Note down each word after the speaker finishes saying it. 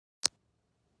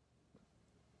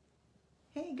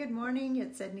Hey, good morning.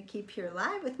 It's Edna here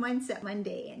live with Mindset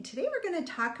Monday, and today we're going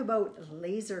to talk about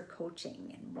laser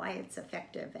coaching and why it's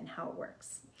effective and how it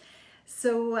works.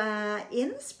 So in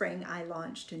the spring, I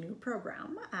launched a new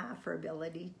program for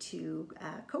ability to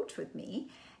coach with me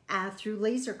through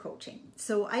laser coaching.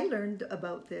 So I learned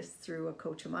about this through a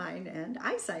coach of mine, and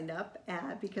I signed up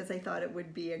because I thought it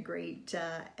would be a great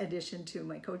addition to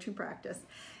my coaching practice.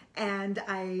 And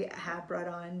I had brought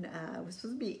on, it was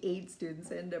supposed to be 8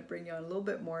 students. I ended up bringing on a little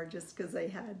bit more just because I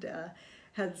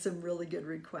had some really good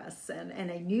requests, and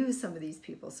I knew some of these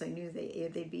people, so I knew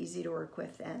they'd be easy to work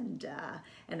with, and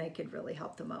I could really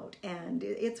help them out. And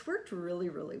it's worked really,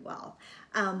 really well.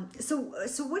 So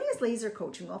what is laser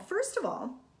coaching? Well, first of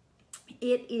all,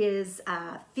 it is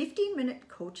 15-minute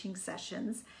coaching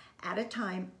sessions at a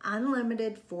time,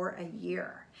 unlimited for a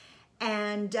year.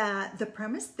 And the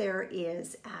premise there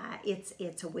is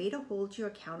it's a way to hold you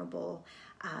accountable,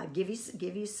 give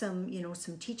you some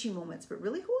some teaching moments, but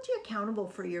really hold you accountable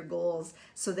for your goals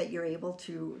so that you're able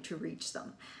to reach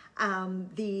them.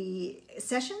 The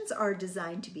sessions are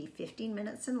designed to be 15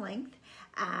 minutes in length.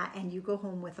 And you go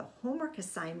home with a homework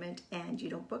assignment, and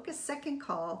you don't book a second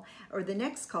call or the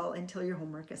next call until your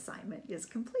homework assignment is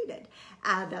completed.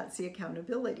 That's the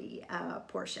accountability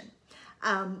portion.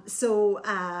 So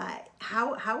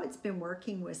how it's been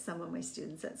working with some of my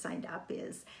students that signed up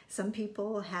is some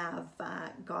people have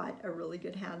got a really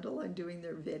good handle on doing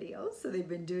their videos. So they've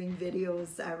been doing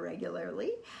videos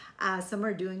regularly. Some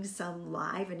are doing some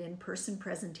live and in-person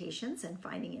presentations and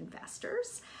finding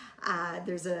investors.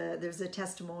 There's a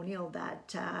testimonial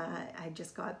that I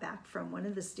just got back from one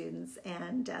of the students,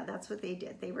 and that's what they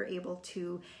did. They were able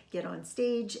to get on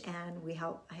stage, and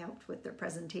I helped with their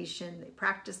presentation. They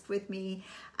practiced with me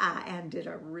and did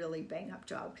a really bang-up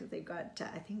job because they got,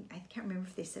 I can't remember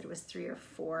if they said it was 3 or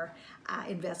 4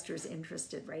 investors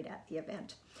interested right at the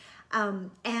event.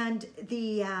 And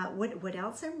what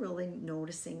else I'm really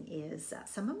noticing is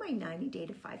some of my 90-day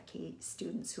to 5K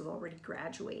students who've already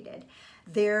graduated,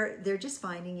 they're just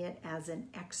finding it as an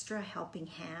extra helping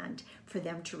hand for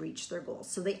them to reach their goals.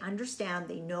 So they understand,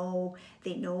 they know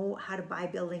how to buy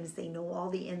buildings, they know all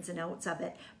the ins and outs of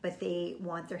it, but they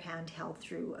want their hand held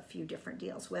through a few different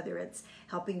deals, whether it's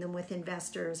helping them with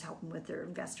investors, helping with their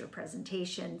investor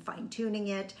presentation, fine-tuning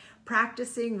it,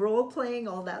 practicing, role-playing,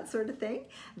 all that sort of thing.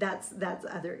 That's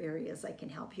other areas I can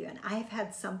help you in. I've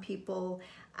had some people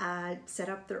set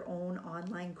up their own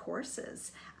online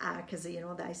courses because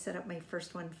I set up my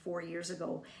first one 4 years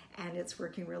ago, and it's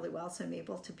working really well. So I'm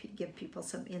able to give people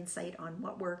some insight on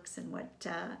what works and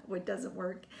what doesn't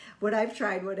work. What I've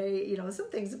tried, some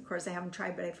things of course I haven't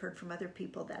tried, but I've heard from other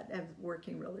people that are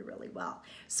working really, really well.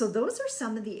 So those are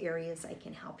some of the areas I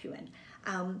can help you in.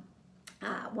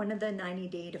 One of the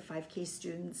 90-day to 5K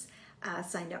students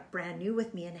signed up brand new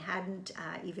with me and hadn't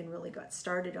even really got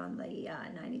started on the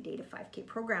 90-day to 5K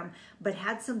program, but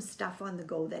had some stuff on the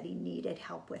go that he needed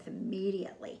help with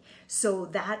immediately. So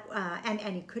that,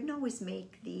 and he couldn't always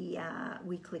make the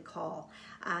weekly call.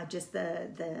 I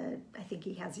think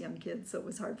he has young kids, so it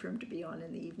was hard for him to be on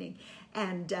in the evening.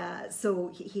 And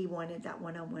so he wanted that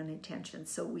one-on-one attention.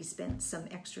 So we spent some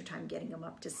extra time getting him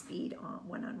up to speed on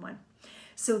one-on-one.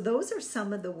 So those are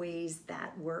some of the ways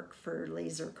that work for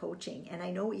laser coaching. And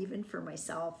I know even for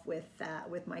myself with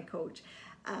my coach,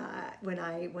 when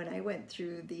I went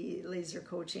through the laser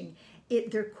coaching,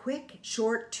 they're quick,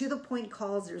 short, to the point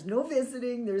calls. There's no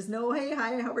visiting. There's no, hey,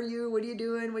 hi, how are you? What are you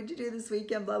doing? What'd you do this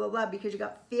weekend? Blah, blah, blah, because you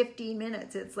got 15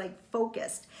 minutes. It's like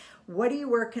focused. What are you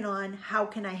working on? How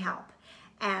can I help?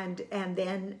 And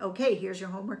then, okay, here's your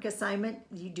homework assignment.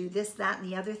 You do this, that, and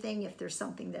the other thing. If there's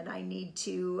something that I need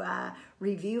to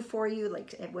review for you,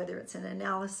 like whether it's an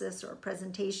analysis or a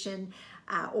presentation,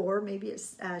 or maybe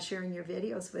it's sharing your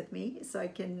videos with me so I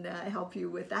can help you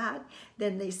with that,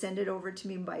 then they send it over to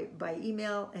me by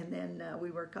email, and then we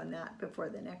work on that before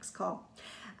the next call.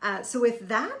 So if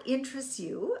that interests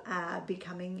you,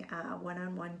 becoming a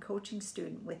one-on-one coaching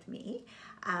student with me,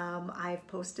 I've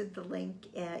posted the link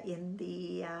in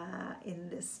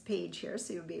this page here,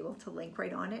 so you'll be able to link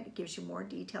right on it. It gives you more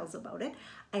details about it.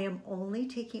 I am only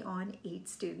taking on 8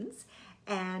 students,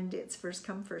 and it's first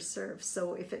come, first serve.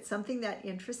 So if it's something that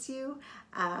interests you,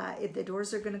 the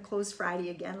doors are going to close Friday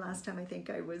again. Last time I think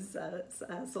I was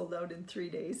sold out in 3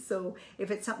 days. So if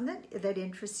it's something that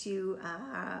interests you,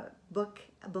 book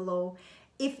below.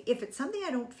 If it's something I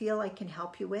don't feel I can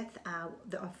help you with,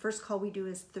 the first call we do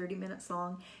is 30 minutes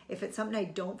long. If it's something I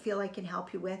don't feel I can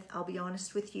help you with, I'll be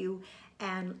honest with you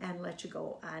and let you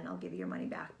go, and I'll give you your money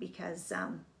back, because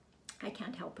I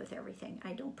can't help with everything.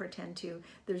 I don't pretend to.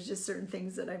 There's just certain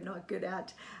things that I'm not good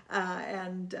at,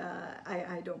 and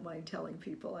I don't mind telling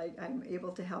people. I'm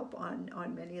able to help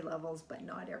on many levels, but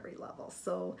not every level.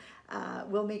 So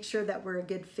we'll make sure that we're a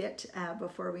good fit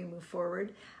before we move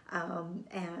forward.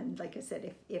 And like I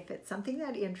said, if it's something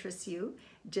that interests you,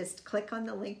 just click on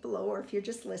the link below, or if you're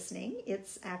just listening,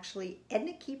 it's actually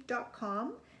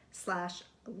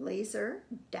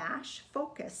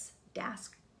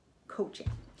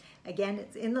ednakeep.com/laser-focus-coaching. Again,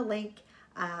 it's in the link.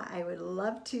 I would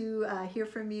love to hear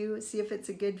from you, see if it's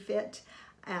a good fit.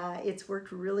 It's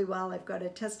worked really well. I've got a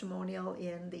testimonial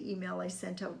in the email I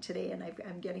sent out today, and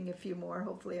I'm getting a few more.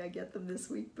 Hopefully I get them this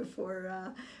week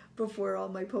before all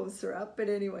my posts are up. But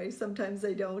anyway, sometimes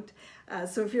I don't.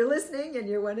 So if you're listening and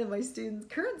you're one of my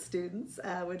current students,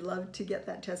 I would love to get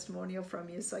that testimonial from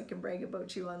you so I can brag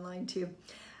about you online too.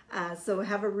 So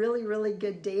have a really, really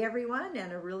good day, everyone,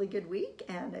 and a really good week,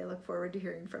 and I look forward to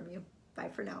hearing from you. Bye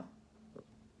for now.